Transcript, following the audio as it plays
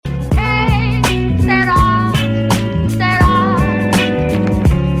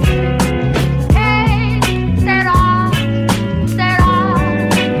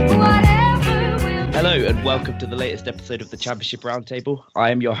welcome to the latest episode of the Championship Roundtable.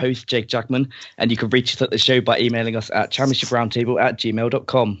 I am your host, Jake Jackman, and you can reach us at the show by emailing us at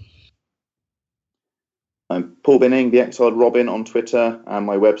championshiproundtable@gmail.com. I'm Paul Binning, the Exiled Robin on Twitter, and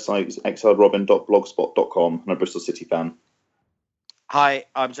my website is exiledrobin.blogspot.com. I'm a Bristol City fan. Hi,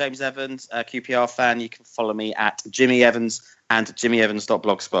 I'm James Evans, a QPR fan. You can follow me at Jimmy Evans and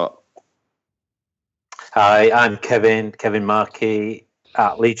jimmyevans.blogspot. Hi, I'm Kevin Markey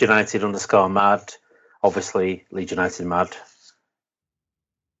at Leeds United _mad. Obviously, Leeds United mad.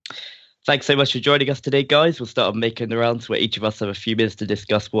 Thanks so much for joining us today, guys. We'll start on making the rounds where each of us have a few minutes to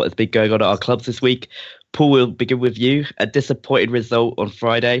discuss what has been going on at our clubs this week. Paul, we'll begin with you. A disappointing result on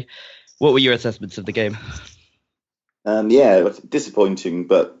Friday. What were your assessments of the game? It was disappointing,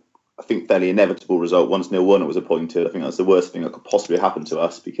 but I think fairly inevitable result. Once 0-1, it was appointed. I think that's the worst thing that could possibly happen to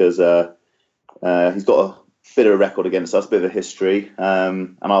us because he's got a bit of a record against us, a bit of a history.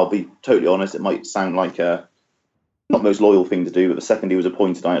 And I'll be totally honest, it might sound like not the most loyal thing to do, but the second he was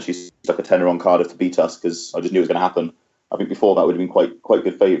appointed, I actually stuck a tenner on Cardiff to beat us because I just knew it was going to happen. I think before that would have been quite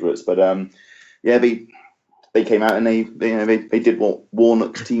good favourites. But they came out and they did what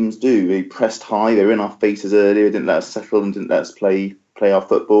Warnock teams do. They pressed high. They were in our faces earlier. They didn't let us settle and didn't let us play our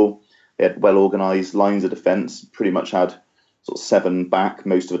football. They had well organised lines of defence. Pretty much had sort of 7 back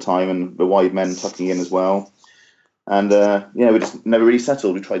most of the time, and the wide men tucking in as well. And we just never really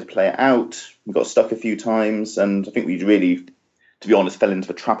settled. We tried to play it out. We got stuck a few times, and I think we really, to be honest, fell into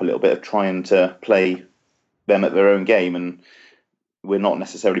the trap a little bit of trying to play them at their own game, and we're not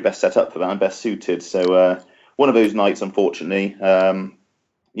necessarily best set up for that and best suited. So one of those nights, unfortunately. I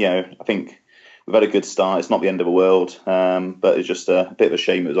think we've had a good start. It's not the end of the world, but it's just a bit of a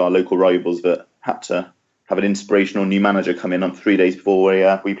shame it was our local rivals that had to have an inspirational new manager come in on 3 days before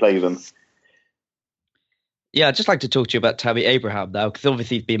we play them. Yeah, I'd just like to talk to you about Tammy Abraham now, because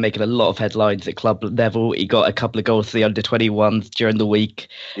obviously he's been making a lot of headlines at club level. He got a couple of goals for the under-21s during the week.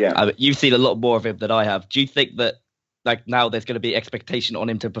 Yeah, you've seen a lot more of him than I have. Do you think that now there's going to be expectation on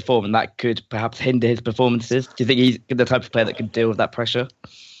him to perform, and that could perhaps hinder his performances? Do you think he's the type of player that can deal with that pressure?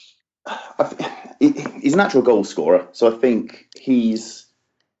 He's a natural goal scorer, so I think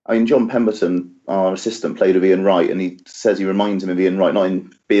John Pemberton, our assistant, played with Ian Wright, and he says he reminds him of Ian Wright, not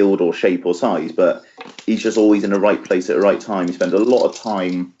in build or shape or size, but he's just always in the right place at the right time. He spends a lot of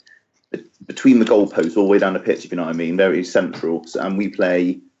time between the goalposts all the way down the pitch, if you know what I mean, very central. And we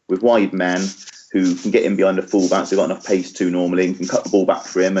play with wide men who can get in behind the fullbacks. They've got enough pace to normally and can cut the ball back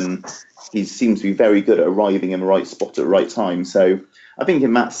for him. And he seems to be very good at arriving in the right spot at the right time. So I think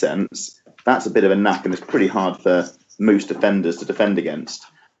in that sense, that's a bit of a knack, and it's pretty hard for most defenders to defend against.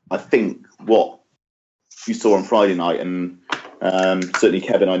 I think what you saw on Friday night, and certainly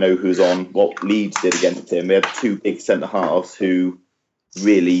Kevin, I know, who's on, what Leeds did against him. We had 2 big centre-halves who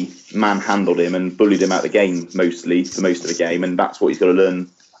really manhandled him and bullied him out of the game for most of the game, and that's what he's got to learn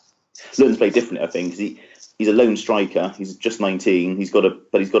to play differently, I think, because he's a lone striker. He's just 19. He's got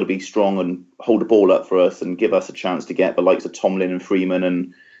to be strong and hold the ball up for us and give us a chance to get the likes of Tomlin and Freeman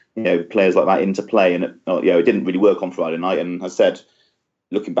and players like that into play. And it didn't really work on Friday night. And as I said,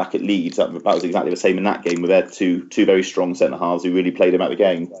 looking back at Leeds, that was exactly the same in that game. We had two very strong centre halves who really played him out the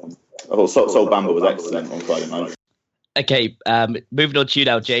game. I thought Sol Bamba was excellent on Friday night. Okay, moving on to you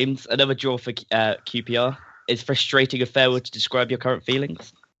now, James. Another draw for QPR. Is frustrating a fair word to describe your current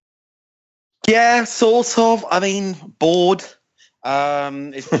feelings? Yeah, sort of. I mean, bored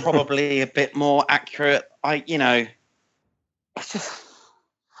is probably a bit more accurate.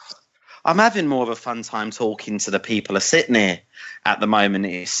 I'm having more of a fun time talking to the people who are sitting here at the moment.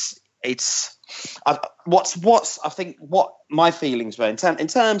 What my feelings were in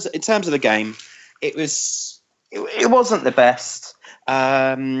terms of the game, it wasn't the best.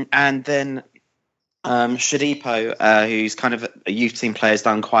 And then Shadipo, who's kind of a youth team player, has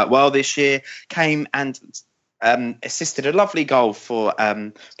done quite well this year, came and assisted a lovely goal for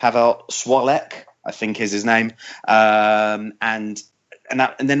Pavel Swolek, I think is his name, and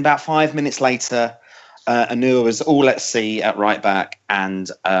then about 5 minutes later, Anur was all at sea at right back, and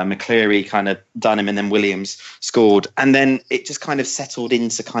McCleary kind of done him, and then Williams scored. And then it just kind of settled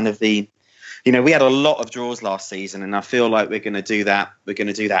into kind of we had a lot of draws last season, and I feel like we're going to do that. We're going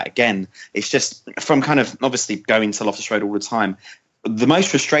to do that again. It's just from kind of obviously going to Loftus Road all the time. The most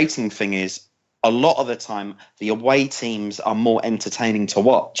frustrating thing is a lot of the time the away teams are more entertaining to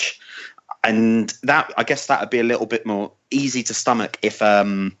watch. And that, I guess, that would be a little bit more easy to stomach if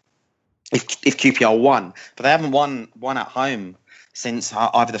QPR won, but they haven't won at home since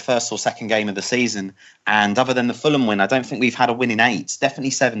either the first or second game of the season. And other than the Fulham win, I don't think we've had a win in 8.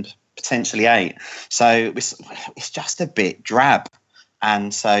 Definitely 7, potentially 8. So it's just a bit drab.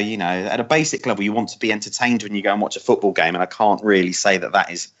 And so, at a basic level, you want to be entertained when you go and watch a football game. And I can't really say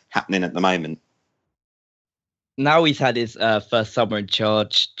that is happening at the moment. Now he's had his first summer in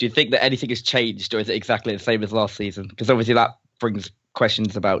charge. Do you think that anything has changed, or is it exactly the same as last season? Because obviously that brings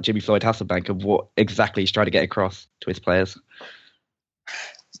questions about Jimmy Floyd Hasselbank and what exactly he's trying to get across to his players.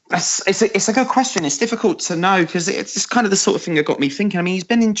 It's a good question. It's difficult to know because it's just kind of the sort of thing that got me thinking. I mean, he's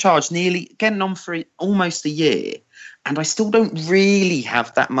been in charge nearly getting on for almost a year, and I still don't really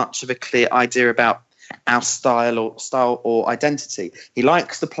have that much of a clear idea about our style or identity. He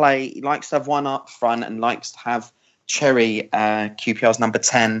likes to play. He likes to have one up front and likes to have Cherry, QPR's number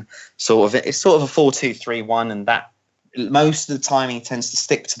 10. It's sort of a 4-2-3-1, and that most of the time he tends to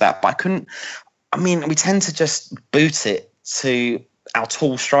stick to that. But we tend to just boot it to our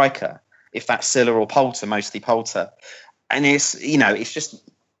tall striker, if that's Silla or Poulter, mostly Poulter, and it's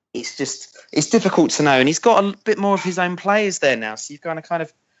difficult to know. And he's got a bit more of his own players there now, so you've got to kind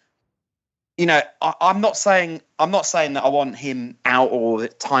of, I'm not saying that I want him out or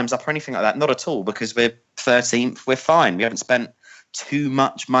time's up or anything like that. Not at all, because we're 13th, we're fine. We haven't spent too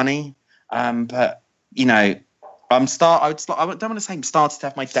much money, but I don't want to say I'm starting to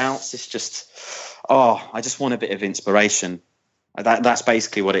have my doubts. It's just, I just want a bit of inspiration. That's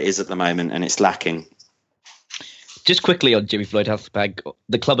basically what it is at the moment, and it's lacking. Just quickly on Jimmy Floyd Hasselbank,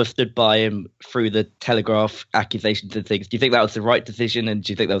 the club have stood by him through the Telegraph accusations and things. Do you think that was the right decision, and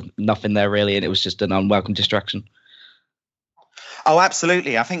do you think there was nothing there really, and it was just an unwelcome distraction? Oh,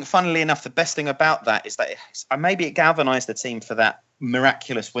 absolutely. I think, funnily enough, the best thing about that is that maybe it galvanised the team for that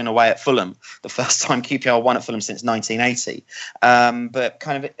miraculous win away at Fulham, the first time QPR won at Fulham since 1980. But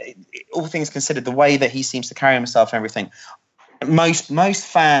kind of, all things considered, the way that he seems to carry himself and everything, most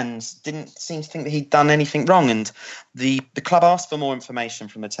fans didn't seem to think that he'd done anything wrong, and the club asked for more information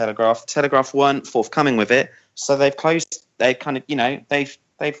from the Telegraph. The Telegraph weren't forthcoming with it, so they've closed. They kind of, they've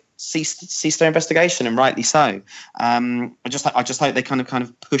ceased their investigation, and rightly so. I just hope they kind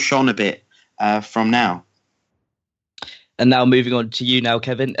of push on a bit from now. And now moving on to you now,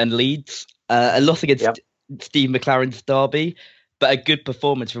 Kevin, and Leeds. A loss against Steve McLaren's derby, but a good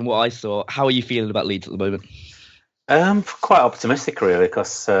performance from what I saw. How are you feeling about Leeds at the moment? Quite optimistic, really,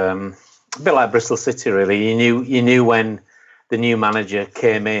 because a bit like Bristol City, really. You knew when the new manager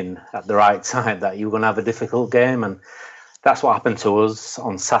came in at the right time that you were going to have a difficult game, and that's what happened to us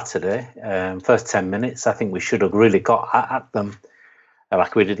on Saturday. First 10 minutes, I think we should have really got at them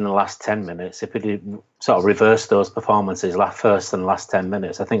like we did in the last 10 minutes. If we did sort of reverse those performances, first and last 10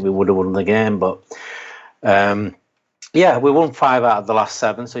 minutes, I think we would have won the game. But we won 5 out of the last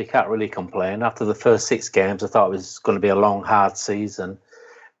 7, so you can't really complain. After the first 6 games, I thought it was going to be a long, hard season.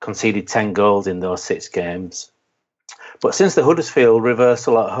 Conceded 10 goals in those 6 games. But since the Huddersfield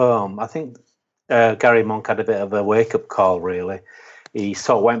reversal at home, I think Gary Monk had a bit of a wake-up call, really. He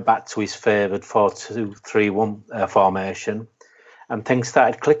sort of went back to his favoured 4-2-3-1 formation, and things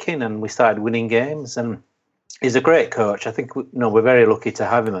started clicking, and we started winning games. And he's a great coach. I think we're very lucky to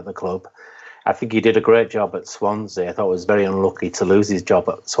have him at the club. I think he did a great job at Swansea. I thought it was very unlucky to lose his job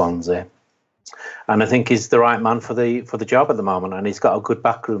at Swansea. And I think he's the right man for the job at the moment. And he's got a good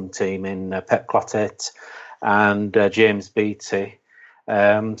backroom team in Pep Clotet and James Beattie.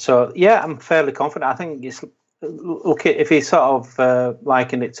 I'm fairly confident. I think if he's sort of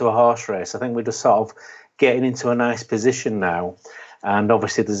likened it to a horse race, I think we're just sort of getting into a nice position now. And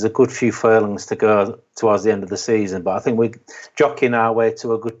obviously there's a good few furlongs to go towards the end of the season. But I think we're jockeying our way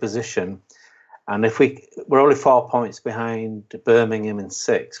to a good position. And if we're only 4 points behind Birmingham in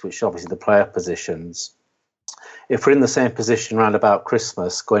 6, which obviously the player positions. If we're in the same position around about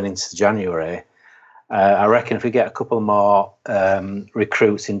Christmas going into January, I reckon if we get a couple more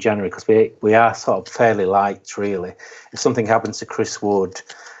recruits in January, because we are sort of fairly light, really. If something happens to Chris Wood,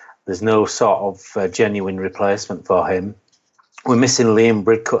 there's no sort of genuine replacement for him. We're missing Liam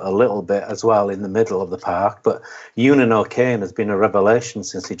Bridcut a little bit as well in the middle of the park, but Ewan O'Kane has been a revelation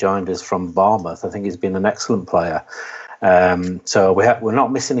since he joined us from Bournemouth. I think he's been an excellent player. So we're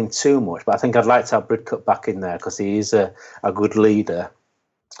not missing him too much, but I think I'd like to have Bridcut back in there because he is a good leader.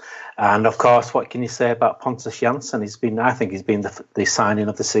 And of course, what can you say about Pontus Jansson? I think he's been the signing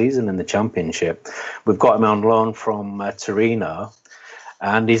of the season in the Championship. We've got him on loan from Torino.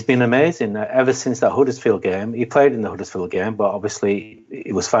 And he's been amazing ever since that Huddersfield game. He played in the Huddersfield game, but obviously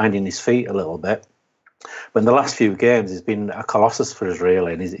he was finding his feet a little bit. But in the last few games, he's been a colossus for us,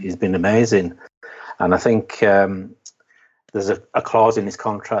 really, and he's been amazing. And I think there's a clause in his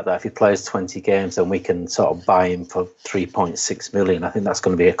contract that if he plays 20 games, then we can sort of buy him for 3.6 million. I think that's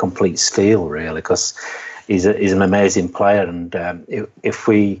going to be a complete steal, really, because he's an amazing player. And if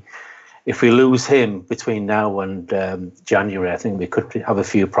we if we lose him between now and January, I think we could have a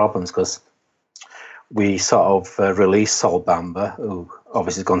few problems, because we sort of released Sol Bamba, who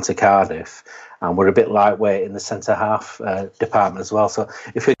obviously has gone to Cardiff, and we're a bit lightweight in the centre-half department as well. So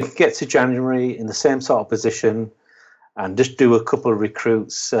if we could get to January in the same sort of position and just do a couple of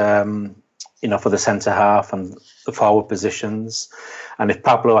recruits, for the centre-half and the forward positions, and if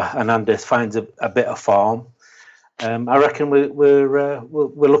Pablo Hernandez finds a bit of form, I reckon we're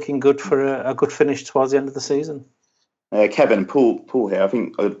looking good for a good finish towards the end of the season. Kevin, Paul here. I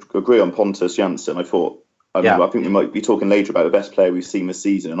think I agree on Pontus Jansson. I think we might be talking later about the best player we've seen this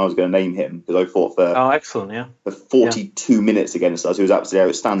season, and I was going to name him because I thought for 42 minutes against us, he was absolutely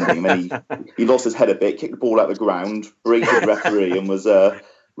outstanding. And then he lost his head a bit, kicked the ball out of the ground, berated the referee, and was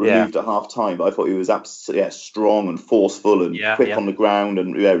removed at half time. But I thought he was absolutely strong and forceful and quick on the ground,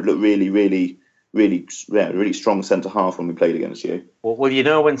 and looked really strong centre half when we played against you. Well,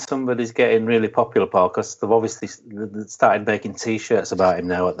 when somebody's getting really popular, Paul, because they've obviously started making T-shirts about him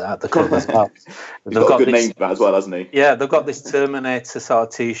now at the club as well. He's got a good name for that as well, hasn't he? Yeah, they've got this Terminator sort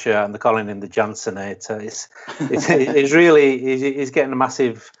of T-shirt, and they're calling him the Jansonator. He's getting a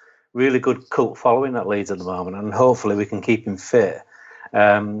massive, really good cult following at Leeds at the moment, and hopefully we can keep him fit.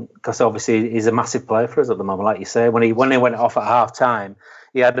 Because obviously he's a massive player for us at the moment, like you say. When he went off at half time,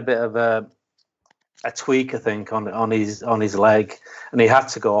 he had a bit of a tweak, I think, on his leg, and he had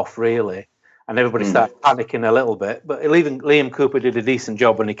to go off really, and everybody started panicking a little bit. But even Liam Cooper did a decent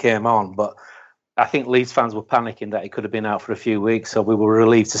job when he came on, but I think Leeds fans were panicking that he could have been out for a few weeks, so we were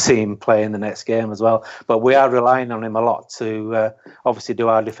relieved to see him play in the next game as well. But we are relying on him a lot to obviously do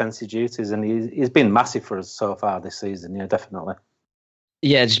our defensive duties, and he's been massive for us so far this season. Yeah, definitely.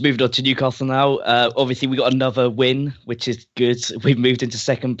 Yeah, just moving on to Newcastle now. Obviously, we got another win, which is good. We've moved into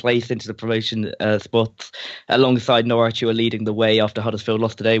second place into the promotion spots, alongside Norwich, who are leading the way after Huddersfield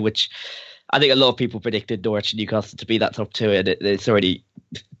lost today, which I think a lot of people predicted Norwich and Newcastle to be that top two, and it's already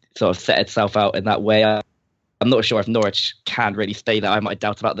sort of set itself out in that way. I'm not sure if Norwich can really stay there. I might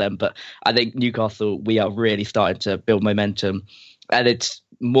doubt about them, but I think Newcastle, we are really starting to build momentum. And it's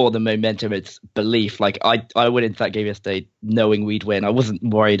more than momentum, it's belief. Like I went into that game yesterday knowing we'd win. I wasn't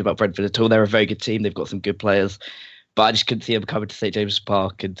worried about Brentford at all. They're a very good team. They've got some good players. But I just couldn't see them coming to St James's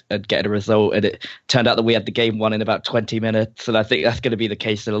Park and getting a result. And it turned out that we had the game won in about 20 minutes. And I think that's going to be the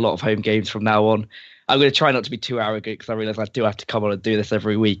case in a lot of home games from now on. I'm going to try not to be too arrogant, because I realise I do have to come on and do this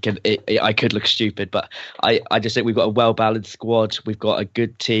every week, and I could look stupid. But I just think we've got a well-balanced squad. We've got a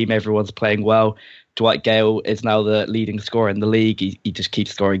good team. Everyone's playing well. Dwight Gale is now the leading scorer in the league. He just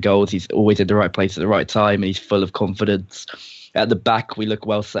keeps scoring goals. He's always in the right place at the right time, and he's full of confidence. At the back, we look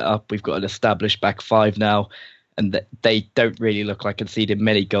well set up. We've got an established back five now, and they don't really look like conceding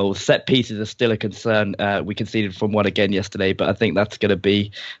many goals. Set pieces are still a concern. We conceded from one again yesterday, but I think that's going to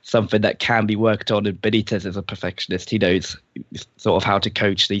be something that can be worked on. And Benitez is a perfectionist. He knows sort of how to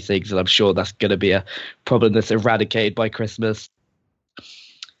coach these things, and I'm sure that's going to be a problem that's eradicated by Christmas.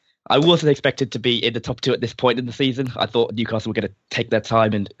 I wasn't expected to be in the top two at this point in the season. I thought Newcastle were going to take their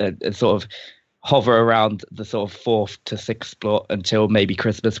time and sort of hover around the sort of 4th to 6th spot until maybe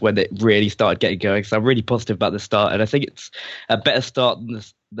Christmas, when it really started getting going. So I'm really positive about the start, and I think it's a better start than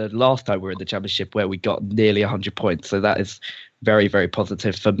the last time we were in the Championship, where we got nearly 100 points. So that is very, very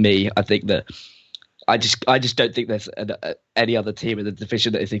positive for me. I think that I just don't think there's any other team in the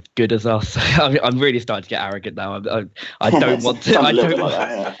division that is as good as us. I'm really starting to get arrogant now. I don't want to.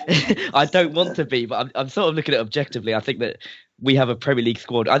 I don't want to be, but I'm sort of looking at it objectively. I think that we have a Premier League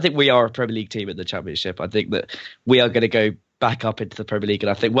squad. I think we are a Premier League team in the Championship. I think that we are going to go back up into the Premier League, and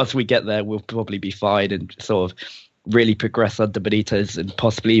I think once we get there, we'll probably be fine and sort of really progress under Benitez and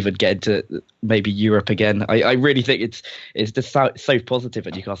possibly even get into maybe Europe again. I really think it's just so positive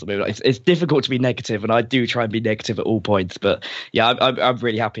at Newcastle. It's difficult to be negative, and I do try and be negative at all points. But yeah, I'm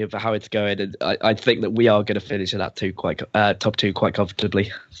really happy with how it's going, and I think that we are going to finish in that top two quite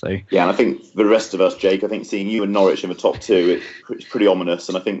comfortably. So yeah, and I think for the rest of us, Jake, I think seeing you and Norwich in the top two, it's pretty ominous,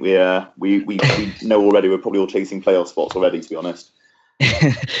 and I think we know already we're probably all chasing playoff spots already, to be honest.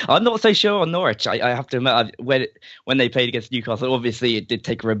 I'm not so sure on Norwich. I have to admit, when they played against Newcastle, obviously it did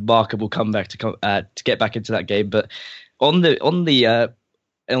take a remarkable comeback to get back into that game. But on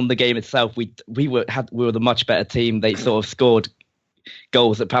the game itself, we were the much better team. They sort of scored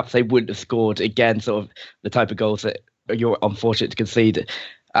goals that perhaps they wouldn't have scored. Again, sort of the type of goals that you're unfortunate to concede.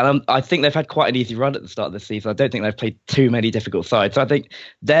 And I think they've had quite an easy run at the start of the season. I don't think they've played too many difficult sides. So I think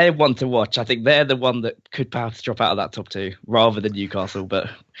they're one to watch. I think they're the one that could perhaps drop out of that top two rather than Newcastle. But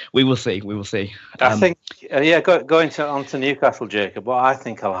we will see. We will see. I think, going on to Newcastle, Jacob, what I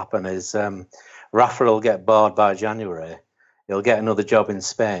think will happen is Rafa will get bored by January. He'll get another job in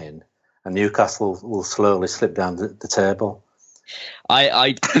Spain. and Newcastle will slowly slip down the table.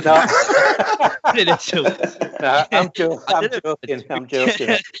 I No, I'm joking. I'm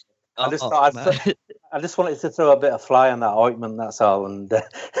joking. I just wanted to throw a bit of fly on that ointment. That's all. And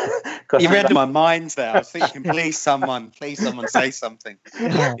you read my mind there. I was thinking, please someone say something.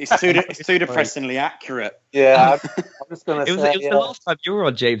 It's too depressingly accurate. Yeah, I'm just going to say. It was the last time you were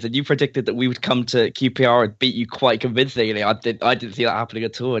on, James, and you predicted that we would come to QPR and beat you quite convincingly. I didn't see that happening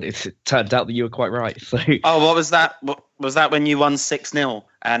at all, and it turned out that you were quite right. So. Oh, what was that? What was that when you won 6-0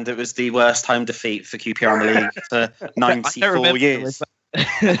 and it was the worst home defeat for QPR in the league for 94 years?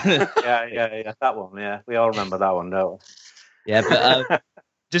 Yeah, that one. Yeah, we all remember that one, don't we? Yeah, but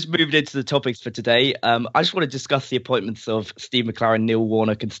just moving into the topics for today, I just want to discuss the appointments of Steve McLaren, Neil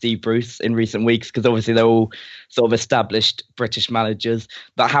Warnock, and Steve Bruce in recent weeks, because obviously they're all sort of established British managers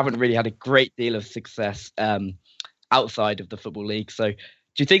that haven't really had a great deal of success outside of the Football League. So, do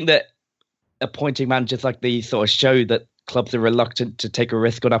you think that appointing managers like these sort of show that clubs are reluctant to take a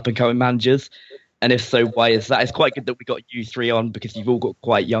risk on up-and-coming managers? And if so, why is that? It's quite good that we got you three on, because you've all got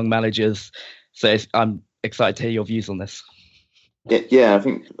quite young managers. So I'm excited to hear your views on this. Yeah, I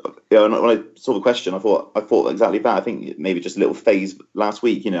think when I saw the question, I thought exactly that. I think maybe just a little phase last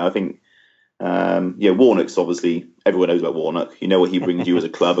week. I think Warnock's obviously, everyone knows about Warnock. You know what he brings you as a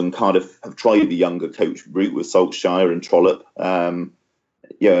club, and Cardiff have tried the younger coach route with Solskjaer and Trollope. And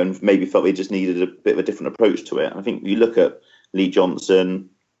maybe felt they just needed a bit of a different approach to it. I think you look at Lee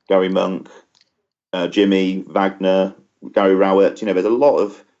Johnson, Gary Monk, Jimmy, Wagner, Gary Rowett. There's a lot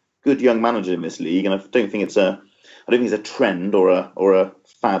of good young managers in this league, and I don't think it's a trend or a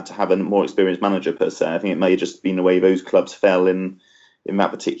fad to have a more experienced manager per se. I think it may have just been the way those clubs fell in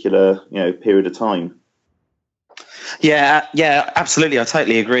that particular period of time. Yeah, absolutely. I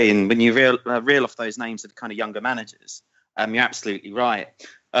totally agree. And when you reel off those names of kind of younger managers, you're absolutely right.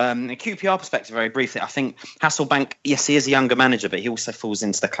 In a QPR perspective, very briefly, I think Hasselbank, yes, he is a younger manager, but he also falls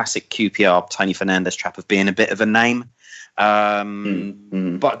into the classic QPR Tony Fernandes trap of being a bit of a name.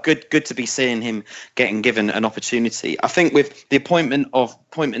 But good to be seeing him getting given an opportunity. I think with the appointment of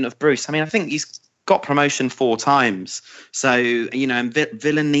Bruce, I think he's got promotion 4 times. So, and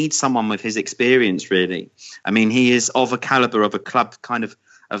Villa needs someone with his experience, really. He is of a calibre of a club kind of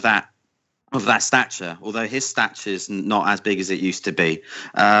that stature, although his stature is not as big as it used to be.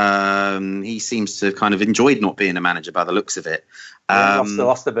 He seems to have kind of enjoyed not being a manager by the looks of it.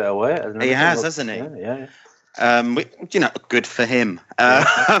 Lost a bit of weight. He has, hasn't he? Yeah. Good for him. But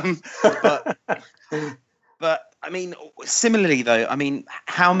similarly though,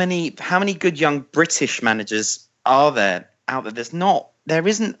 how many good young British managers are there out there? There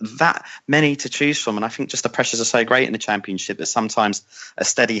isn't that many to choose from, and I think just the pressures are so great in the Championship that sometimes a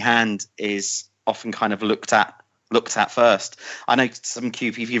steady hand is often kind of looked at first. I know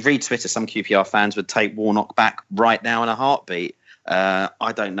if you read Twitter, some QPR fans would take Warnock back right now in a heartbeat.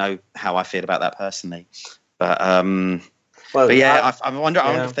 I don't know how I feel about that personally, but I wonder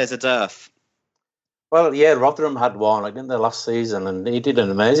if there's a dearth. Well, yeah, Rotherham had Warnock, didn't they, last season, and he did an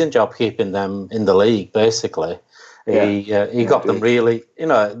amazing job keeping them in the league, basically. He got them really,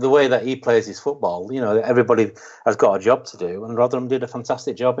 the way that he plays his football, everybody has got a job to do, and Rotherham did a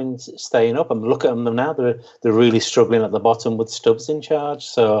fantastic job in staying up. And look at them now; they're really struggling at the bottom with Stubbs in charge.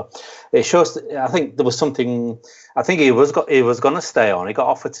 So it shows. I think there was something. I think he was going to stay on. He got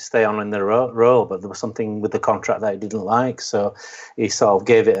offered to stay on in the role, but there was something with the contract that he didn't like, so he sort of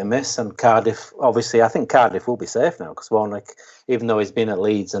gave it a miss. And Cardiff, obviously, I think Cardiff will be safe now, because Warnock, even though he's been at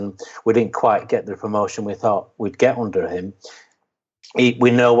Leeds and we didn't quite get the promotion we thought we'd get under him,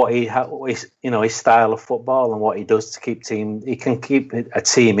 we know his style of football and what he does to keep team. He can keep a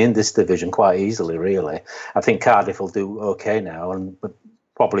team in this division quite easily, really. I think Cardiff will do okay now and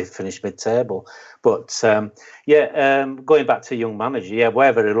probably finish mid-table. But going back to young manager,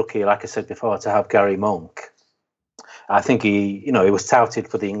 we're very lucky, like I said before, to have Gary Monk. I think he was touted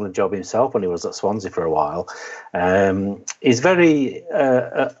for the England job himself when he was at Swansea for a while. He's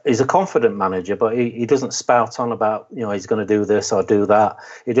a confident manager, but he doesn't spout on about, he's going to do this or do that.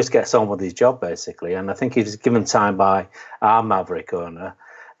 He just gets on with his job, basically. And I think if he's given time by our Maverick owner,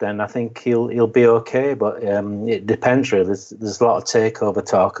 then I think he'll be okay. But it depends, really. There's a lot of takeover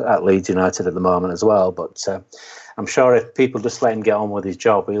talk at Leeds United at the moment as well. But I'm sure if people just let him get on with his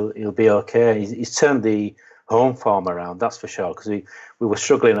job, he'll be okay. He's turned the home form around, that's for sure, because we were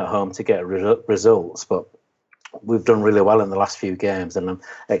struggling at home to get results, but we've done really well in the last few games, and I'm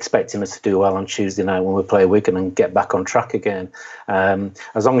expecting us to do well on Tuesday night when we play Wigan and get back on track again.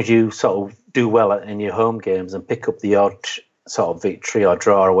 As long as you sort of do well in your home games and pick up the odd sort of victory or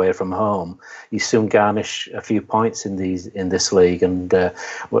draw away from home, you soon garnish a few points in this league. And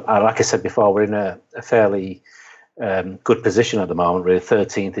like I said before, we're in a fairly good position at the moment. Really,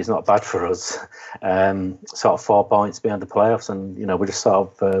 13th is not bad for us. Sort of 4 points behind the playoffs, and we're just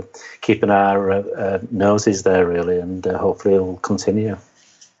sort of keeping our noses there really, and hopefully it will continue.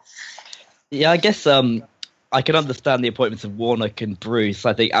 Yeah, I guess I can understand the appointments of Warnock and Bruce.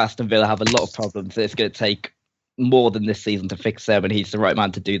 I think Aston Villa have a lot of problems. It's going to take more than this season to fix them, and he's the right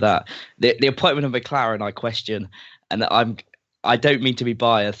man to do that. The appointment of McLaren, I question, and I don't mean to be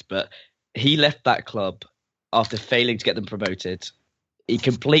biased, but he left that club after failing to get them promoted. He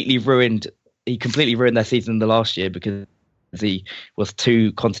completely ruined their season in the last year because he was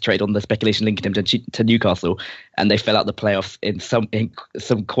too concentrated on the speculation linking him to Newcastle, and they fell out the playoffs in some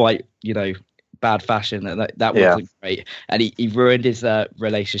quite bad fashion, and that wasn't great. And he ruined his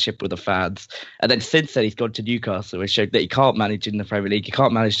relationship with the fans. And then since then, he's gone to Newcastle and showed that he can't manage in the Premier League. He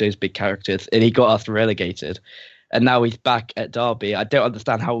can't manage those big characters, and he got us relegated. And now he's back at Derby. I don't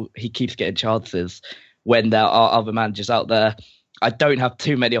understand how he keeps getting chances when there are other managers out there. I don't have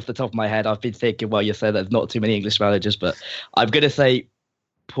too many off the top of my head. I've been thinking, well, you said there's not too many English managers, but I'm going to say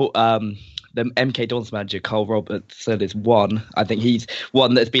the MK Dons manager, Carl Robertson, is one. I think he's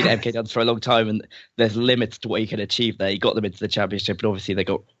one that's been at MK Dons for a long time, and there's limits to what he can achieve there. He got them into the Championship, and obviously they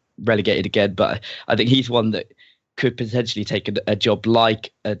got relegated again, but I think he's one that could potentially take a job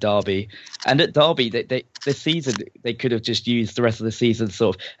like a Derby. And at Derby, this season, they could have just used the rest of the season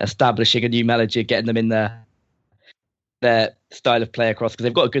sort of establishing a new manager, getting them in their style of play across, because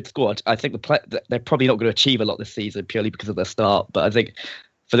they've got a good squad. I think they're probably not going to achieve a lot this season purely because of their start, but I think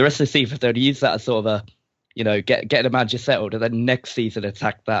for the rest of the season, if they'd use that as sort of getting a manager settled, and then next season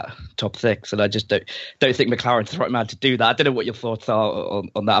attack that top six. And I just don't think McLaren's the right man to do that. I don't know what your thoughts are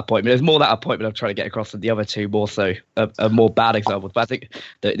on that appointment. There's more that appointment I'm trying to get across than the other two, more so are more bad examples. But I think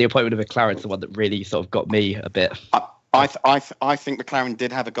the appointment of McLaren's the one that really sort of got me a bit. I think McLaren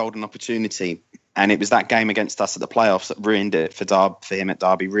did have a golden opportunity, and it was that game against us at the playoffs that ruined it for him at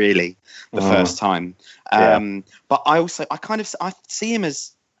Derby, really, the first time. But I see him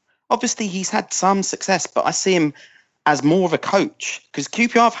as, obviously he's had some success, but I see him as more of a coach, because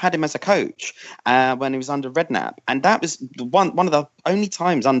QPR have had him as a coach when he was under Redknapp, and that was one of the only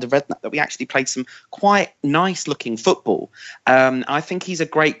times under Redknapp that we actually played some quite nice looking football. I think he's a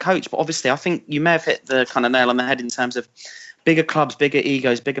great coach, but obviously I think you may have hit the kind of nail on the head in terms of bigger clubs, bigger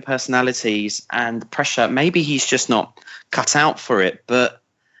egos, bigger personalities, and pressure. Maybe he's just not cut out for it, but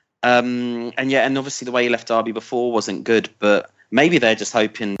and obviously the way he left Derby before wasn't good, but maybe they're just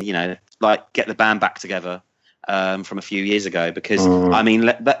hoping, get the band back together from a few years ago, because I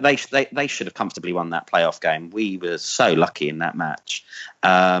mean they should have comfortably won that playoff game. We were so lucky in that match,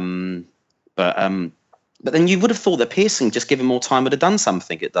 but then you would have thought that Pearson, just given more time, would have done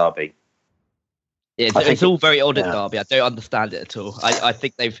something at Derby. It's all very odd at Derby. I don't understand it at all. I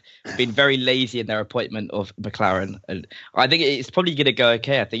think they've been very lazy in their appointment of McLaren, and I think it's probably going to go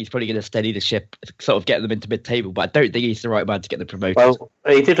okay. I think he's probably going to steady the ship, sort of get them into mid-table, but I don't think he's the right man to get them promoted. Well,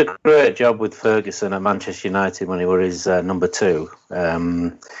 he did a great job with Ferguson at Manchester United when he was his number two.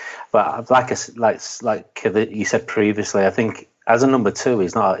 But like you said previously, I think as a number two,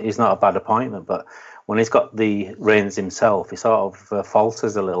 he's not a bad appointment. But when he's got the reins himself, he sort of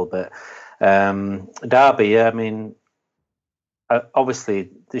falters a little bit. Derby, I mean, obviously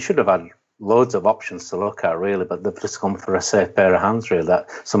they should have had loads of options to look at, really, but they've just gone for a safe pair of hands, really, that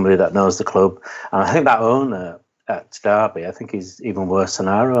somebody that knows the club. And I think that owner at Derby, I think he's even worse than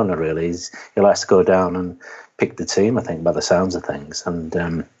our owner, really. He likes to go down and pick the team, I think, by the sounds of things.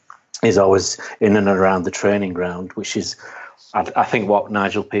 And he's always in and around the training ground, which is, I think, what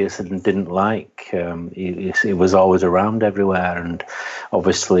Nigel Pearson didn't like. He was always around everywhere, and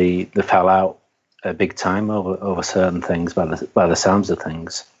obviously they fell out a big time over certain things by the sounds of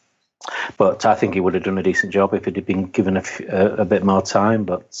things. But I think he would have done a decent job if he'd been given a bit more time.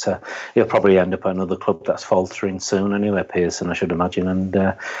 But he'll probably end up at another club that's faltering soon anyway, Pearson, I should imagine,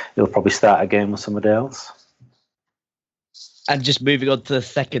 and he'll probably start again with somebody else. And just moving on to the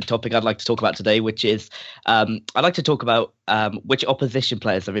second topic I'd like to talk about today, which is I'd like to talk about which opposition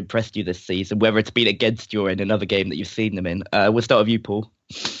players have impressed you this season, whether it's been against you or in another game that you've seen them in. We'll start with you, Paul.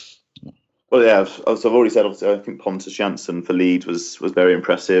 Well, yeah, as I've already said, obviously, I think Pontus Jansson for Leeds was very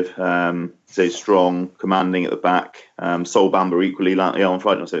impressive. He's strong, commanding at the back. Sol Bamba equally on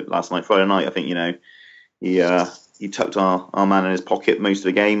last night, Friday night. I think he tucked our man in his pocket most of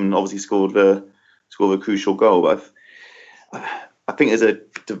the game and obviously scored the crucial goal. But I think there's a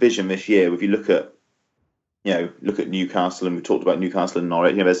division this year. If you look at Newcastle, and we talked about Newcastle and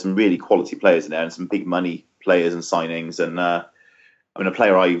Norwich, there's some really quality players in there and some big money players and signings. And I mean, a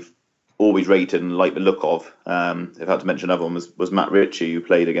player I've always rated and liked the look of, if I had to mention another one, was Matt Ritchie, who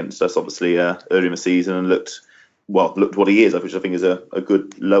played against us obviously earlier in the season and looked what he is, which I think is a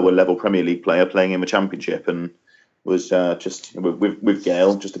good lower level Premier League player playing in the Championship, and was just with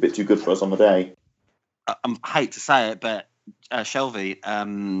Gale just a bit too good for us on the day. I hate to say it, but Shelvey,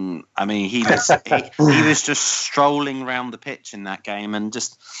 I mean, he was just strolling around the pitch in that game and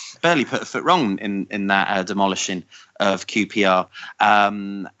just barely put a foot wrong in that demolishing of QPR.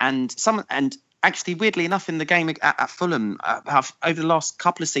 And actually, weirdly enough, in the game at Fulham, over the last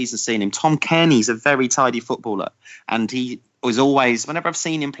couple of seasons, seen him. Tom Kearney's a very tidy footballer, and he was always, whenever I've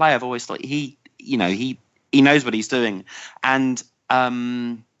seen him play, I've always thought he knows what he's doing. And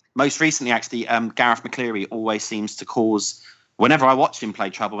most recently, actually, Gareth McCleary always seems to cause, whenever I watch him play,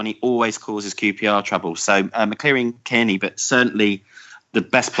 trouble, and he always causes QPR trouble. So McCleary and Kearney, but certainly the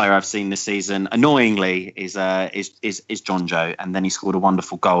best player I've seen this season, annoyingly, is Jonjo, and then he scored a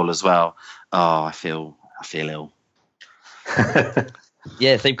wonderful goal as well. Oh, I feel ill.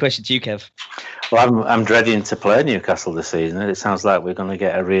 Yeah, same question to you, Kev. Well, I'm dreading to play Newcastle this season. It sounds like we're going to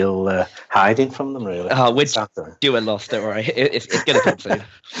get a real hiding from them, really. Oh, we're due a loss, don't worry. It's going to come soon.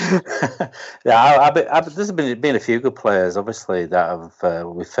 Yeah, there's been a few good players, obviously, that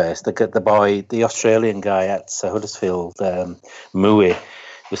we faced. The Australian guy at Huddersfield, Mui,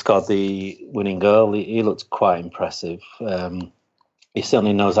 who scored the winning goal. He looked quite impressive. He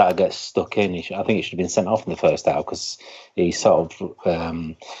certainly knows how to get stuck in. I think he should have been sent off in the first half because he sort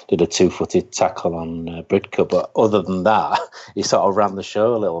of did a two-footed tackle on Bridcut. But other than that, he sort of ran the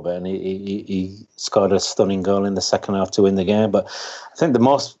show a little bit, and he scored a stunning goal in the second half to win the game. But I think the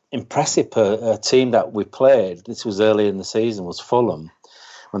most impressive team that we played, this was early in the season, was Fulham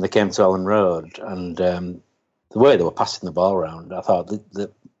when they came to Ellen Road. And the way they were passing the ball around, I thought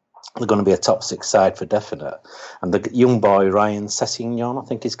that they're going to be a top six side for definite. And the young boy, Ryan Sessegnon, I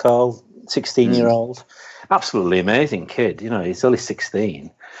think he's called, 16-year-old, absolutely amazing kid. He's only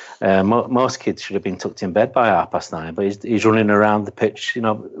 16. Most kids should have been tucked in bed by 9:30, but he's running around the pitch,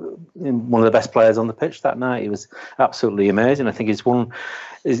 one of the best players on the pitch that night. He was absolutely amazing. I think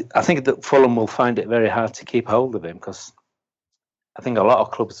I think that Fulham will find it very hard to keep hold of him, because I think a lot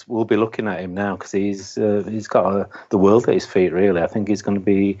of clubs will be looking at him now, because he's got the world at his feet, really. I think he's going to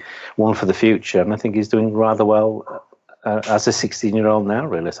be one for the future, and I think he's doing rather well as a 16-year-old now,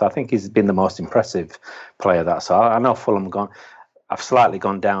 really. So I think he's been the most impressive player. I know Fulham I've slightly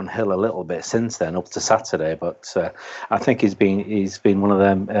gone downhill a little bit since then, up to Saturday, but I think he's been one of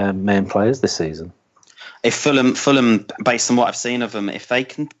their main players this season. If Fulham, based on what I've seen of them, if they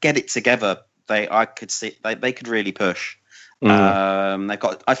can get it together, I could see they could really push.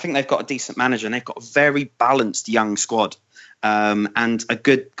 I think they've got a decent manager, and they've got a very balanced young squad, and a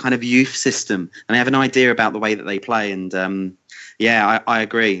good kind of youth system, and they have an idea about the way that they play. And I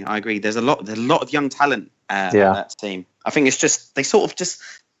agree. There's a lot of young talent on that team. I think it's just they sort of just,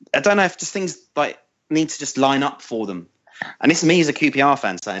 I don't know if just things like need to just line up for them. And it's me as a QPR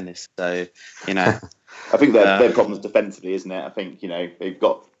fan saying this, so I think their problem's defensively, isn't it? I think they've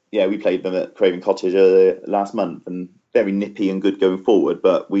got. Yeah, we played them at Craven Cottage last month, and very nippy and good going forward,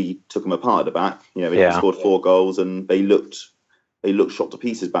 but we took them apart at the back. They scored 4 goals, and they looked shot to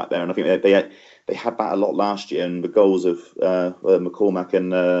pieces back there. And I think they had that a lot last year, and the goals of McCormack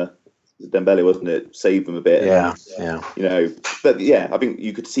and Dembele, wasn't it, saved them a bit. But I think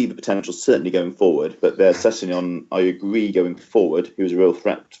you could see the potential certainly going forward. But their Sessegnon, I agree, going forward, he was a real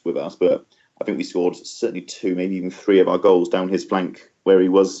threat with us. But I think we scored certainly 2, maybe even 3 of our goals down his flank, where he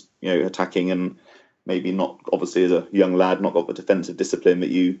was, attacking, and maybe not, obviously, as a young lad, not got the defensive discipline that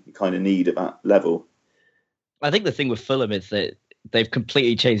you kind of need at that level. I think the thing with Fulham is that they've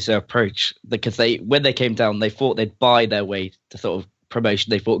completely changed their approach, because when they came down, they thought they'd buy their way to sort of promotion.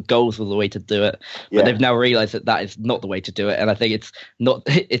 They thought goals were the way to do it, but they've now realised that is not the way to do it. And I think it's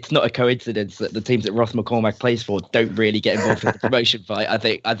not a coincidence that the teams that Ross McCormack plays for don't really get involved in the promotion fight. I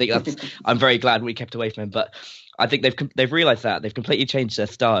think that's, I'm very glad we kept away from him, but I think they've realised that they've completely changed their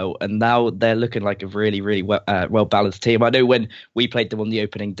style, and now they're looking like a really, really well balanced team. I know when we played them on the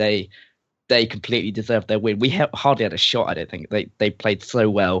opening day, they completely deserved their win. We hardly had a shot. I don't think they played so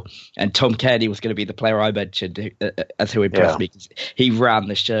well. And Tom Kearney was going to be the player I mentioned as who impressed me. He ran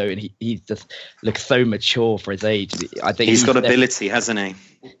the show, and he just looks so mature for his age. I think he's got ability, hasn't he?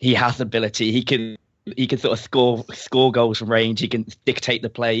 He has ability. He can sort of score goals from range. He can dictate the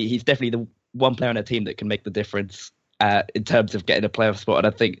play. He's definitely the one player on a team that can make the difference in terms of getting a playoff spot. And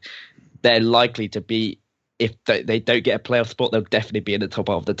I think they're likely to be, if they don't get a playoff spot, they'll definitely be in the top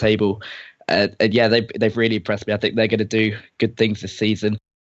half of the table. And they've really impressed me. I think they're going to do good things this season.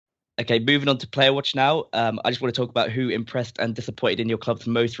 Okay, moving on to Player Watch now. I just want to talk about who impressed and disappointed in your club's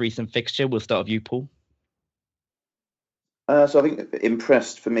most recent fixture. We'll start with you, Paul. So I think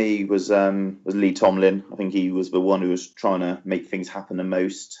impressed for me was Lee Tomlin. I think he was the one who was trying to make things happen the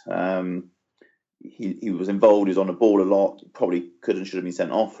most. He was involved. He was on the ball a lot. Probably could and should have been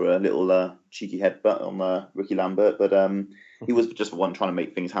sent off for a little cheeky headbutt on Ricky Lambert. But he was just the one trying to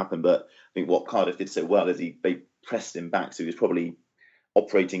make things happen. But I think what Cardiff did so well is they pressed him back. So he was probably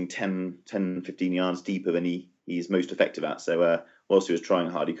operating 10, 15 yards deeper than he's most effective at. So whilst he was trying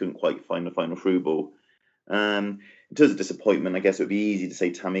hard, he couldn't quite find the final through ball. In terms of disappointment, I guess it would be easy to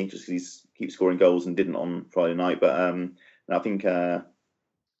say Tammy just because he keeps scoring goals and didn't on Friday night. But I think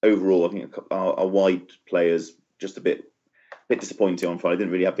overall, I think our wide players just a bit disappointing on Friday.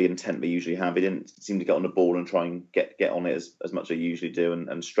 Didn't really have the intent they usually have. They didn't seem to get on the ball and try and get on it as much as they usually do,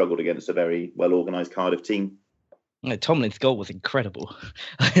 and struggled against a very well organised Cardiff team. Tomlin's goal was incredible.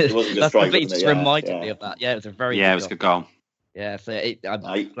 It wasn't just strike, it just reminded me of that. Yeah, it was a very it was a good goal. Yeah, so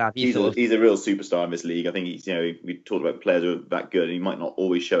I'm glad he's a real superstar in this league. I think he's, we talked about players who are that good, and he might not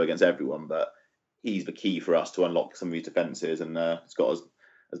always show against everyone, but he's the key for us to unlock some of these defences, and he's got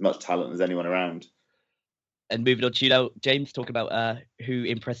as much talent as anyone around. And moving on to you now, James, talk about who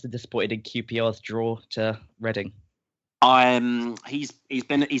impressed and disappointed in QPR's draw to Reading. He's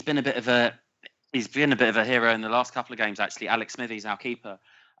been a bit of a hero in the last couple of games. Actually, Alex Smithies, our keeper.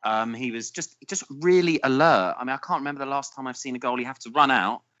 He was just really alert. I mean, I can't remember the last time I've seen a goalie have to run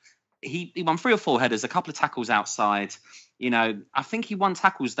out. He won 3 or 4 headers, a couple of tackles outside. I think he won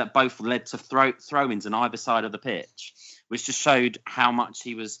tackles that both led to throw-ins on either side of the pitch, which just showed how much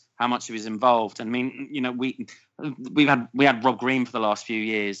he was involved. And I mean, we had Rob Green for the last few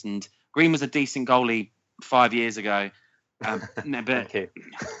years, and Green was a decent goalie 5 years ago. Thank you.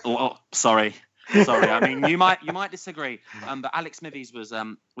 Sorry. I mean, you might disagree, but Alex Smithies was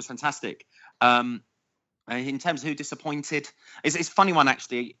fantastic. In terms of who disappointed, it's a funny one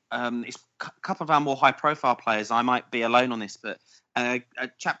actually. It's a couple of our more high-profile players. I might be alone on this, but a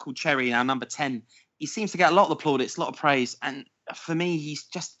chap called Cherry, our number 10, he seems to get a lot of plaudits, a lot of praise, and for me, he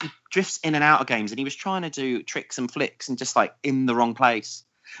drifts in and out of games, and he was trying to do tricks and flicks and just like in the wrong place.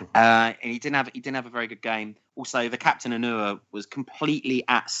 And he didn't have a very good game. Also, the captain Anua was completely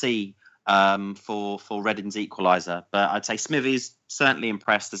at sea for Reading's equaliser, but I'd say Smithies certainly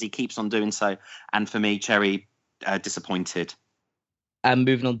impressed as he keeps on doing so, and for me, Cherry disappointed. And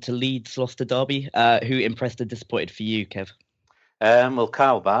moving on to Leeds lost to Derby, who impressed and disappointed for you, Kev? Well,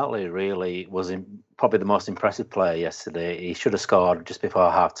 Kyle Bartley really was probably the most impressive player yesterday. He should have scored just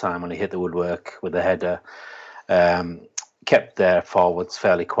before half-time when he hit the woodwork with the header. Kept their forwards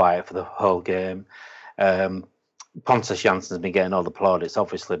fairly quiet for the whole game. Pontus Jansson's been getting all the plaudits,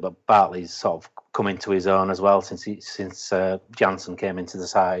 obviously, but Bartley's sort of come into his own as well since Jansson came into the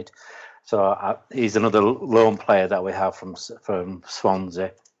side. So he's another lone player that we have from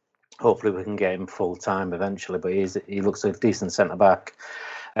Swansea. Hopefully we can get him full time eventually, but he looks a decent centre back.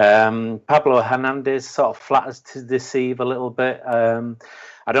 Pablo Hernandez sort of flatters to deceive a little bit.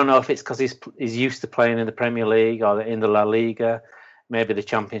 I don't know if it's because he's used to playing in the Premier League or in the La Liga. Maybe the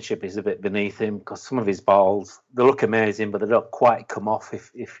Championship is a bit beneath him because some of his balls, they look amazing, but they don't quite come off,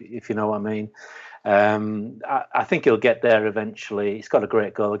 if you know what I mean. I think he'll get there eventually. He's got a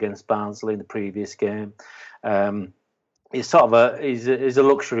great goal against Barnsley in the previous game. He's sort of he's a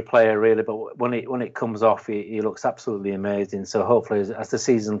luxury player really, but when it comes off, he looks absolutely amazing. So hopefully, as the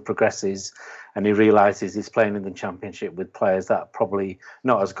season progresses and he realises he's playing in the Championship with players that are probably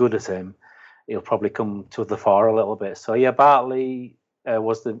not as good as him, he'll probably come to the fore a little bit. So yeah, Bartley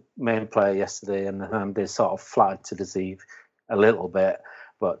was the main player yesterday, and they sort of flattered to deceive a little bit,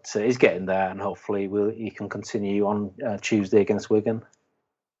 but he's getting there, and hopefully he can continue on Tuesday against Wigan.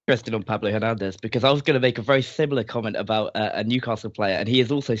 Interested on Pablo Hernandez because I was going to make a very similar comment about a Newcastle player, and he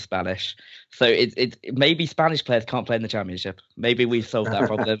is also Spanish. So it maybe Spanish players can't play in the Championship. Maybe we've solved that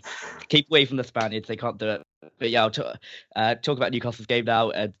problem. Keep away from the Spaniards; they can't do it. But yeah, I'll talk about Newcastle's game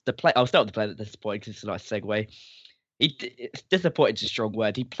now. I'll start with the player that disappointed because it's a nice segue. It's disappointed is a strong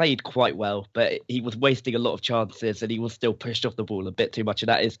word. He played quite well, but he was wasting a lot of chances, and he was still pushed off the ball a bit too much. And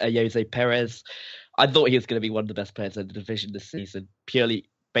that is Jose Perez. I thought he was going to be one of the best players in the division this season, purely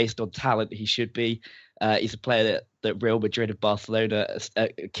based on talent. He should be. He's a player that Real Madrid and Barcelona are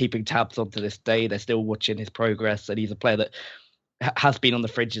keeping tabs on to this day. They're still watching his progress, and he's a player that has been on the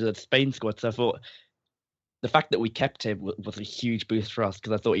fringes of the Spain squad. So I thought the fact that we kept him was a huge boost for us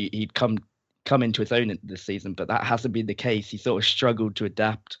because I thought he'd come into his own this season, but that hasn't been the case. He sort of struggled to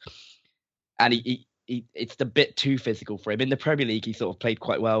adapt, and it's a bit too physical for him. In the Premier League, he sort of played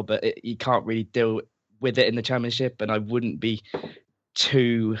quite well, but he can't really deal with it in the Championship, and I wouldn't be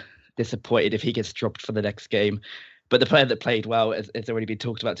too disappointed if he gets dropped for the next game. But the player that played well has already been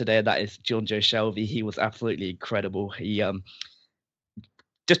talked about today, and that is Jonjo Shelvey. He was absolutely incredible. He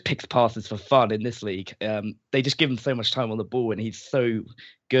just picks passes for fun in this league. They just give him so much time on the ball, and he's so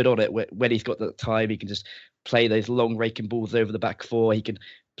good on it. When he's got the time, he can just play those long raking balls over the back four. He can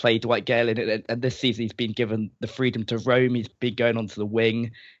play Dwight Gale in it. And this season, he's been given the freedom to roam. He's been going onto the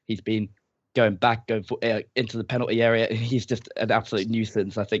wing. He's been going into the penalty area. He's just an absolute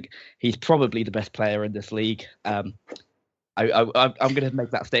nuisance. I think he's probably the best player in this league. I'm going to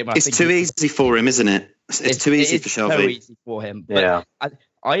make that statement. It's too easy for him, isn't it? It's too easy for Shelvey. So easy for him. But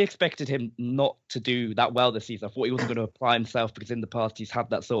I expected him not to do that well this season. I thought he wasn't going to apply himself because in the past he's had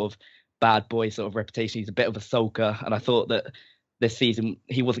that sort of bad boy sort of reputation. He's a bit of a sulker, and I thought that this season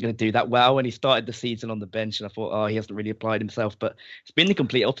he wasn't going to do that well. And he started the season on the bench, and I thought, he hasn't really applied himself. But it's been the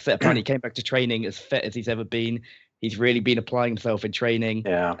complete opposite. Apparently, he came back to training as fit as he's ever been. He's really been applying himself in training.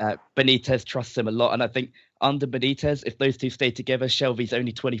 Benitez trusts him a lot, and I think under Benitez, if those two stay together, Shelvey's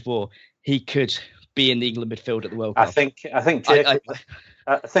only 24. He could be in the England midfield at the World Cup. I think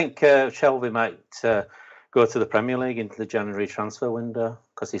Shelvey might go to the Premier League into the January transfer window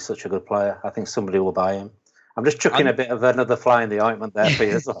because he's such a good player. I think somebody will buy him. I'm just chucking a bit of another fly in the ointment there for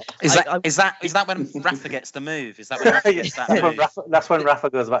you as well. Is that when Rafa gets the move? Is that when Rafa gets that move? That's when Rafa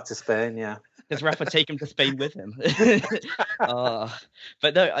goes back to Spain, yeah. Does Rafa take him to Spain with him?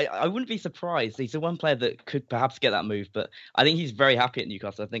 But no, I wouldn't be surprised. He's the one player that could perhaps get that move, but I think he's very happy at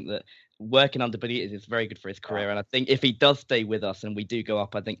Newcastle. I think that working under Benitez is very good for his career, and I think if he does stay with us and we do go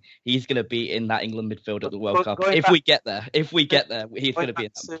up, I think he's going to be in that England midfield at the World Cup. If we get there, he's going to be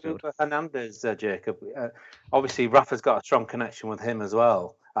in that midfield. Hernandez, Jacob, obviously Rafa's got a strong connection with him as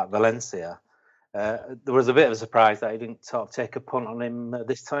well at Valencia. There was a bit of a surprise that he didn't sort of take a punt on him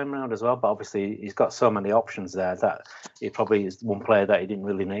this time round as well, but obviously he's got so many options there that he probably is one player that he didn't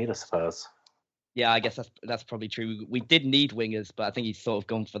really need, I suppose. Yeah, I guess that's probably true. We did need wingers, but I think he's sort of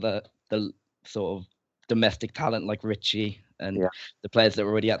gone for the sort of domestic talent like Richie and the players that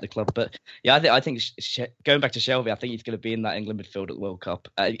were already at the club. But yeah, I think going back to Shelvey, I think he's going to be in that England midfield at the World Cup.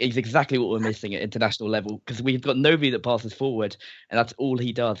 He's exactly what we're missing at international level because we've got nobody that passes forward, and that's all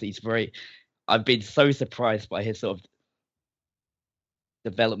he does. I've been so surprised by his sort of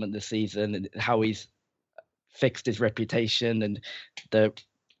development this season and how he's fixed his reputation and the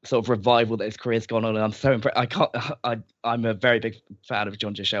sort of revival that his career's gone on, and I'm so impressed. I'm a very big fan of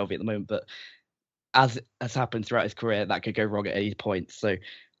Jonjo Shelvey at the moment, but as has happened throughout his career, that could go wrong at any point. So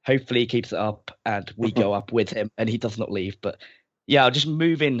hopefully he keeps it up and we go up with him and he does not leave. But yeah, I'll just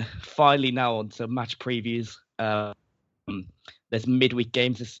move in finally now on to match previews. There's midweek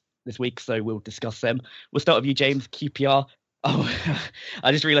games this week, so we'll discuss them. We'll start with you, James. QPR. Oh,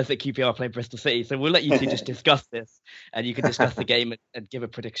 I just realised that QPR are playing Bristol City, so we'll let you two just discuss this, and you can discuss the game and give a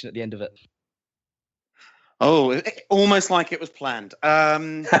prediction at the end of it. Oh, almost like it was planned.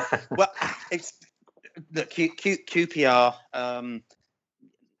 Well, it's the QPR.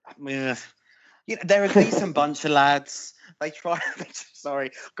 They're a decent bunch of lads. They try.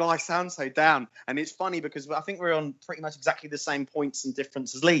 Sorry, God, I sound so down, and it's funny because I think we're on pretty much exactly the same points and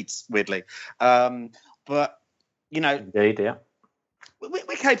difference as Leeds, weirdly. But indeed, yeah.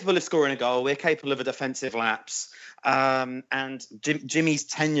 We're capable of scoring a goal. We're capable of a defensive lapse. And Jimmy's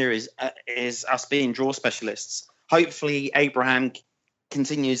tenure is us being draw specialists. Hopefully, Abraham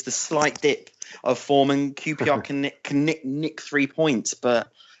continues the slight dip of form, and QPR can nick 3 points. But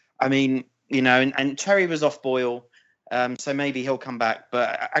I mean, and Cherry was off Boyle, so maybe he'll come back.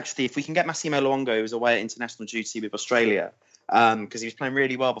 But actually, if we can get Massimo Luongo, who's away at international duty with Australia, because he was playing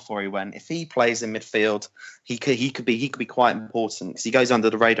really well before he went. If he plays in midfield, he could be quite important because he goes under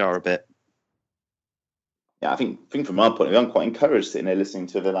the radar a bit. Yeah, I think from our point of view, I'm quite encouraged sitting there listening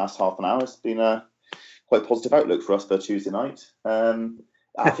to the last half an hour. It's been a quite positive outlook for us for Tuesday night.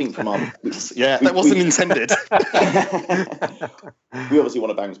 I think from our that wasn't intended. We obviously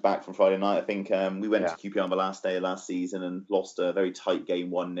want to bounce back from Friday night. I think we went to QPR on the last day of last season and lost a very tight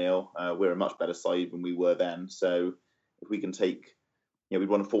game 1-0. We're a much better side than we were then. So if we can take, we'd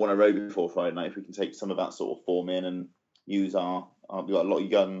won 4 in a row before Friday night. If we can take some of that sort of form in and use we've got a lot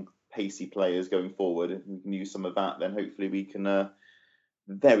of young, pacey players going forward. If we can use some of that, then hopefully we can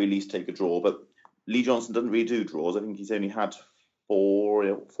very least take a draw. But Lee Johnson doesn't really do draws. I think he's only had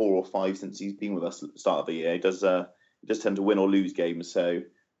 4 or 5 since he's been with us at the start of the year. He does tend to win or lose games. So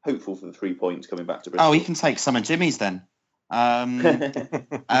hopeful for the 3 points coming back to Bristol. Oh, he can take some of Jimmy's then. But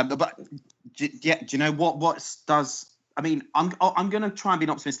do you know what does? I mean, I'm going to try and be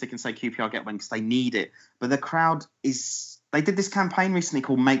optimistic and say QPR get one because they need it. But the crowd they did this campaign recently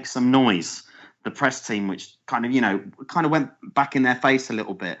called Make Some Noise, the press team, which kind of went back in their face a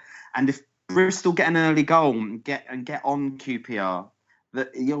little bit. And if Bristol get an early goal and get on QPR,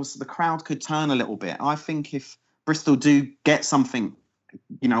 the crowd could turn a little bit. I think if Bristol do get something,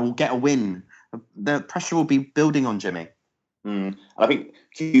 will get a win, the pressure will be building on Jimmy. I think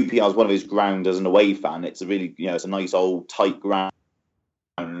QPR is one of his ground as an away fan. It's a really, it's a nice old tight ground,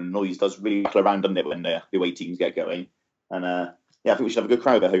 and the noise does really rattle around, doesn't it, when the away teams get going? And I think we should have a good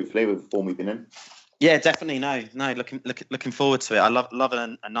crowd there, hopefully, with the form we've been in. Yeah, definitely. No, looking forward to it. I love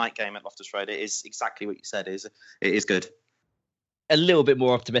a night game at Loftus Road. It is exactly what you said. It is good. A little bit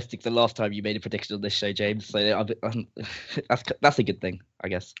more optimistic than last time you made a prediction on this show, James. So that's a good thing, I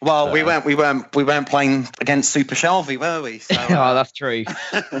guess. Well, we weren't playing against Super Shelby, were we? So, oh, that's true.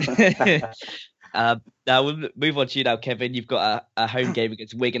 Now we'll move on to you now, Kevin. You've got a home game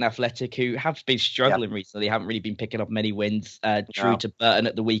against Wigan Athletic, who have been struggling recently, haven't really been picking up many wins. Drew to Burton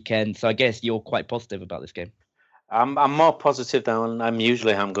at the weekend, so I guess you're quite positive about this game. I'm more positive than I'm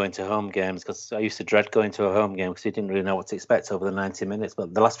usually. I'm going to home games because I used to dread going to a home game because you didn't really know what to expect over the 90 minutes.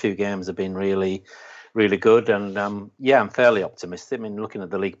 But the last few games have been really, really good, and I'm fairly optimistic. I mean, looking at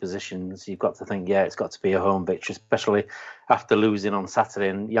the league positions, you've got to think, it's got to be a home victory, especially after losing on Saturday.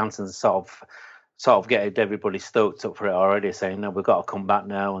 And Jansen's sort of getting everybody stoked up for it already, saying, no, we've got to come back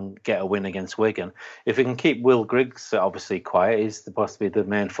now and get a win against Wigan. If we can keep Will Griggs obviously quiet, he's supposed to be the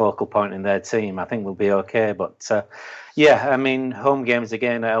main focal point in their team, I think we'll be okay. But I mean, home games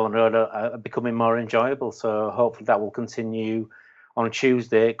again at Ellen Road are becoming more enjoyable, so hopefully that will continue on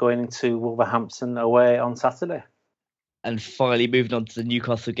Tuesday, going into Wolverhampton away on Saturday. And finally, moving on to the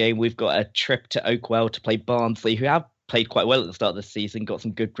Newcastle game, we've got a trip to Oakwell to play Barnsley, who have played quite well at the start of the season, got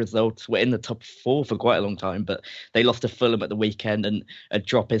some good results. We're in the top 4 for quite a long time, but they lost to Fulham at the weekend, and a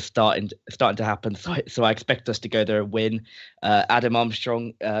drop is starting to happen. So I expect us to go there and win. Adam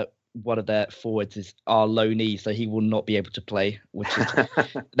Armstrong, one of their forwards, is our loanee, so he will not be able to play, which is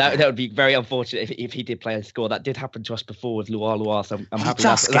that would be very unfortunate if he did play and score. That did happen to us before with Loire, so I'm happy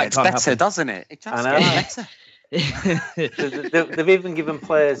that gets better, doesn't it? It just gets better. They've even given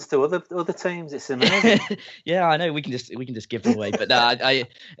players to other teams. It's amazing. Yeah, I know. We can just give them away. But I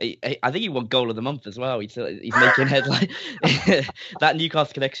think he won goal of the month as well. He's making headline. That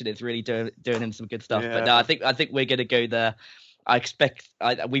Newcastle connection is really doing him some good stuff. Yeah. But no, I think we're going to go there. I expect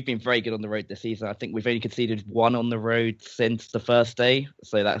we've been very good on the road this season. I think we've only conceded 1 on the road since the first day,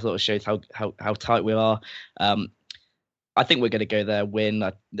 so that sort of shows how tight we are. I think we're going to go there, win.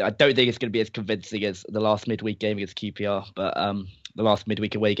 I don't think it's going to be as convincing as the last midweek game against QPR, but the last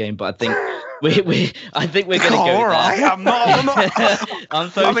midweek away game. But I think I think we're going to go. All right, there. I'm not. I'm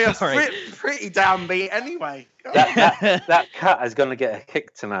so sorry. Pretty downbeat anyway. That cat is going to get a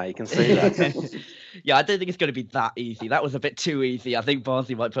kick tonight. You can see that. Yeah, I don't think it's going to be that easy. That was a bit too easy. I think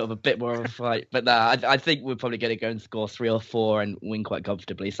Barnsley might put up a bit more of a fight. But I think we're probably going to go and score 3 or 4 and win quite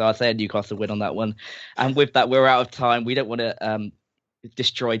comfortably. So I'd say a Newcastle win on that one. And with that, we're out of time. We don't want to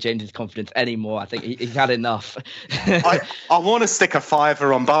destroy James's confidence anymore. I think he's had enough. I want to stick a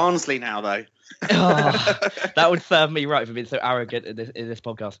 $5 on Barnsley now, though. That would serve me right for being so arrogant in this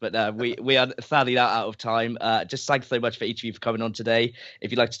podcast, but we are sadly now out of time. Just thanks so much for each of you for coming on today.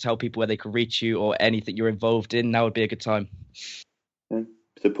 If you'd like to tell people where they can reach you or anything you're involved in, now would be a good time.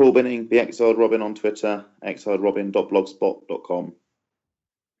 So Paul Binning, the Exiled Robin on Twitter, exiledrobin.blogspot.com.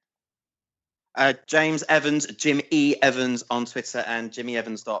 James Evans, Jim E. Evans on Twitter, and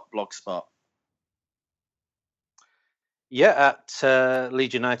jimmyevans.blogspot. Yeah, at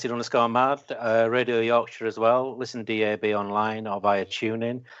Leeds United _mad, Radio Yorkshire as well. Listen to DAB online or via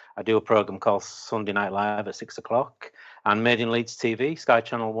TuneIn. I do a programme called Sunday Night Live at 6 o'clock. And Made in Leeds TV, Sky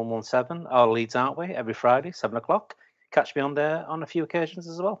Channel 117, or Leeds Aren't We, every Friday, 7 o'clock. Catch me on there on a few occasions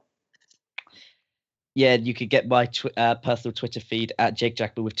as well. Yeah, you could get my personal Twitter feed at Jake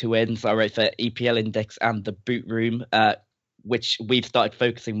Jackman with 2 N's. I write for EPL Index and The Boot Room, which we've started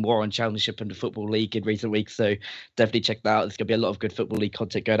focusing more on Championship and the Football League in recent weeks. So definitely check that out. There's going to be a lot of good Football League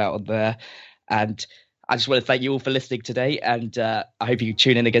content going out on there. And I just want to thank you all for listening today. And I hope you can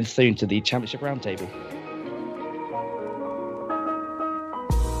tune in again soon to the Championship Roundtable.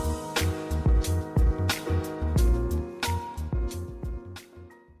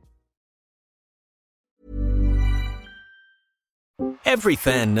 Every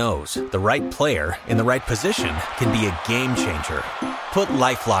fan knows the right player in the right position can be a game changer. Put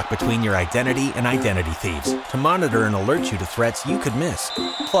LifeLock between your identity and identity thieves to monitor and alert you to threats you could miss.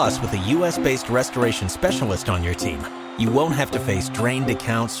 Plus, with a U.S.-based restoration specialist on your team, you won't have to face drained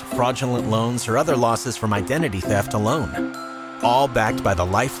accounts, fraudulent loans, or other losses from identity theft alone. All backed by the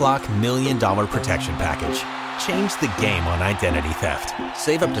LifeLock $1 Million Protection Package. Change the game on identity theft.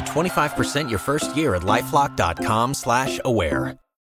 Save up to 25% your first year at LifeLock.com/aware.